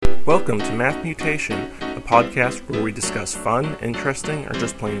Welcome to Math Mutation, a podcast where we discuss fun, interesting, or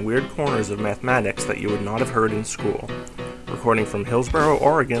just plain weird corners of mathematics that you would not have heard in school. Recording from Hillsboro,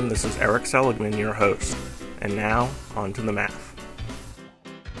 Oregon, this is Eric Seligman, your host. And now, on to the math.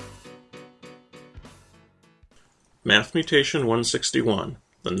 Math Mutation 161,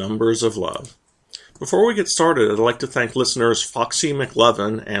 The Numbers of Love. Before we get started, I'd like to thank listeners Foxy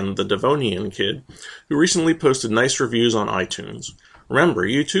McLovin and the Devonian Kid, who recently posted nice reviews on iTunes. Remember,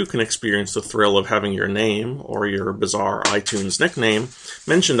 you too can experience the thrill of having your name, or your bizarre iTunes nickname,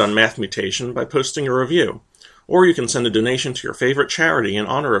 mentioned on Math Mutation by posting a review. Or you can send a donation to your favorite charity in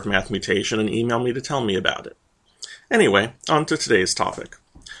honor of Math Mutation and email me to tell me about it. Anyway, on to today's topic.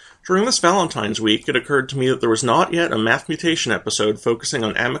 During this Valentine's week, it occurred to me that there was not yet a Math Mutation episode focusing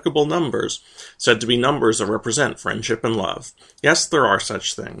on amicable numbers, said to be numbers that represent friendship and love. Yes, there are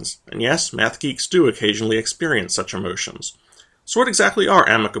such things. And yes, math geeks do occasionally experience such emotions. So what exactly are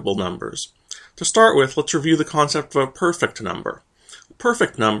amicable numbers? To start with, let's review the concept of a perfect number. A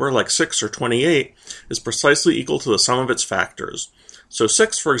perfect number, like 6 or 28, is precisely equal to the sum of its factors. So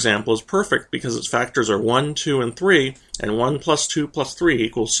 6, for example, is perfect because its factors are 1, 2, and 3, and 1 plus 2 plus 3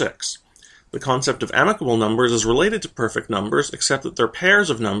 equals 6. The concept of amicable numbers is related to perfect numbers, except that they're pairs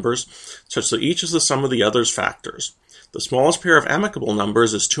of numbers such that each is the sum of the other's factors. The smallest pair of amicable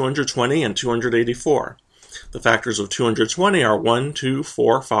numbers is 220 and 284. The factors of 220 are 1, 2,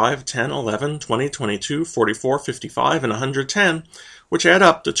 4, 5, 10, 11, 20, 22, 44, 55, and 110, which add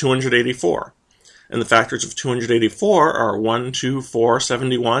up to 284. And the factors of 284 are 1, 2, 4,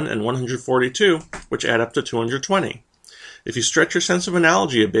 71, and 142, which add up to 220. If you stretch your sense of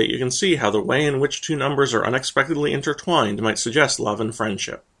analogy a bit, you can see how the way in which two numbers are unexpectedly intertwined might suggest love and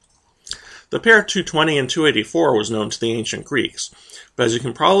friendship. The pair 220 and 284 was known to the ancient Greeks, but as you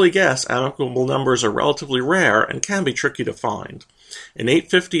can probably guess, amicable numbers are relatively rare and can be tricky to find. In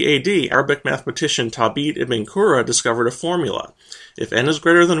 850 AD, Arabic mathematician Tabit ibn Qurra discovered a formula. If n is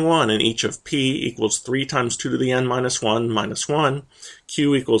greater than 1 and each of p equals 3 times 2 to the n minus 1,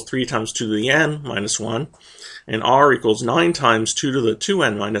 q equals 3 times 2 to the n minus 1, and r equals 9 times 2 to the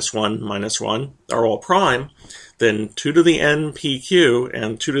 2n minus 1 are all prime, then 2 to the n pq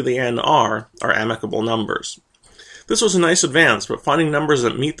and 2 to the n r are amicable numbers. This was a nice advance, but finding numbers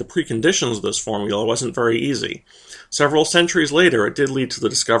that meet the preconditions of this formula wasn't very easy. Several centuries later, it did lead to the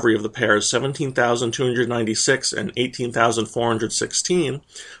discovery of the pairs 17,296 and 18,416,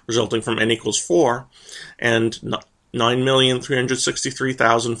 resulting from n equals 4, and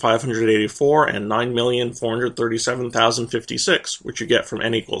 9,363,584 and 9,437,056, which you get from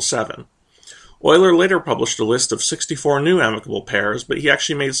n equals 7. Euler later published a list of 64 new amicable pairs, but he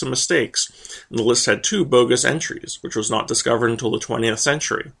actually made some mistakes, and the list had 2 bogus entries, which was not discovered until the 20th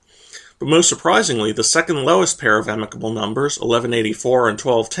century. But most surprisingly, the second lowest pair of amicable numbers, 1184 and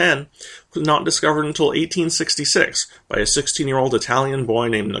 1210, was not discovered until 1866 by a 16-year-old Italian boy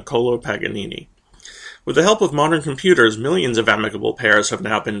named Niccolò Paganini. With the help of modern computers, millions of amicable pairs have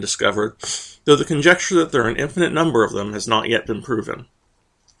now been discovered, though the conjecture that there are an infinite number of them has not yet been proven.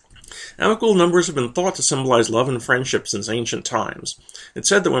 Amicable numbers have been thought to symbolize love and friendship since ancient times. It's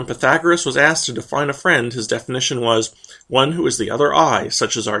said that when Pythagoras was asked to define a friend, his definition was one who is the other I,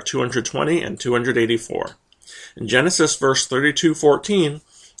 such as our 220 and 284. In Genesis verse 32:14,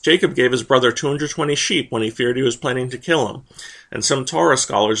 Jacob gave his brother 220 sheep when he feared he was planning to kill him, and some Torah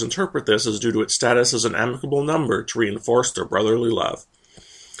scholars interpret this as due to its status as an amicable number to reinforce their brotherly love.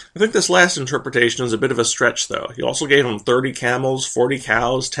 I think this last interpretation is a bit of a stretch, though. He also gave him 30 camels, 40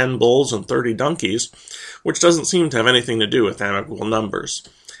 cows, 10 bulls, and 30 donkeys, which doesn't seem to have anything to do with amicable numbers.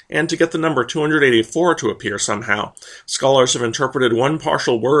 And to get the number 284 to appear somehow, scholars have interpreted one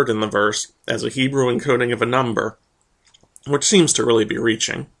partial word in the verse as a Hebrew encoding of a number, which seems to really be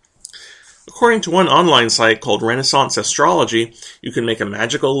reaching. According to one online site called Renaissance Astrology, you can make a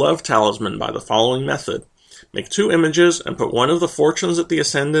magical love talisman by the following method. Make 2 images and put one of the fortunes at the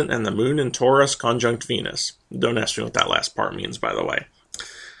ascendant and the moon in Taurus conjunct Venus. Don't ask me what that last part means, by the way.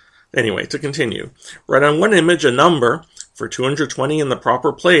 Anyway, to continue. Write on one image a number for 220 in the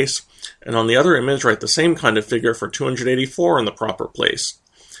proper place, and on the other image write the same kind of figure for 284 in the proper place.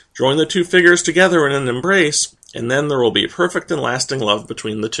 Join the 2 figures together in an embrace, and then there will be perfect and lasting love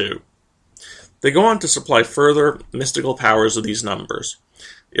between the 2. They go on to supply further mystical powers of these numbers.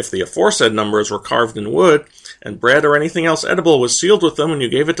 If the aforesaid numbers were carved in wood, and bread or anything else edible was sealed with them when you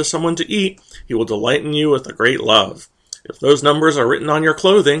gave it to someone to eat, he will delight in you with a great love. If those numbers are written on your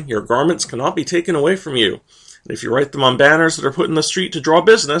clothing, your garments cannot be taken away from you. And if you write them on banners that are put in the street to draw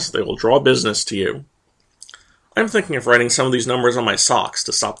business, they will draw business to you. I'm thinking of writing some of these numbers on my socks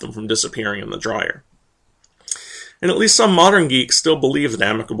to stop them from disappearing in the dryer. And at least some modern geeks still believe that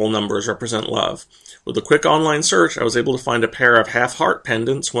amicable numbers represent love. With a quick online search, I was able to find a pair of half-heart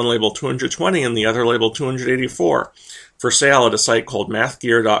pendants, one labeled 220 and the other labeled 284, for sale at a site called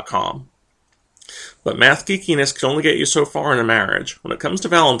mathgear.com. But math geekiness can only get you so far in a marriage. When it comes to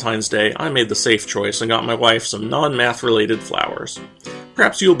Valentine's Day, I made the safe choice and got my wife some non-math related flowers.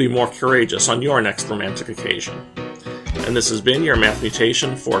 Perhaps you'll be more courageous on your next romantic occasion. And this has been your Math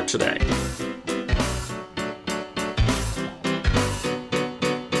Mutation for today.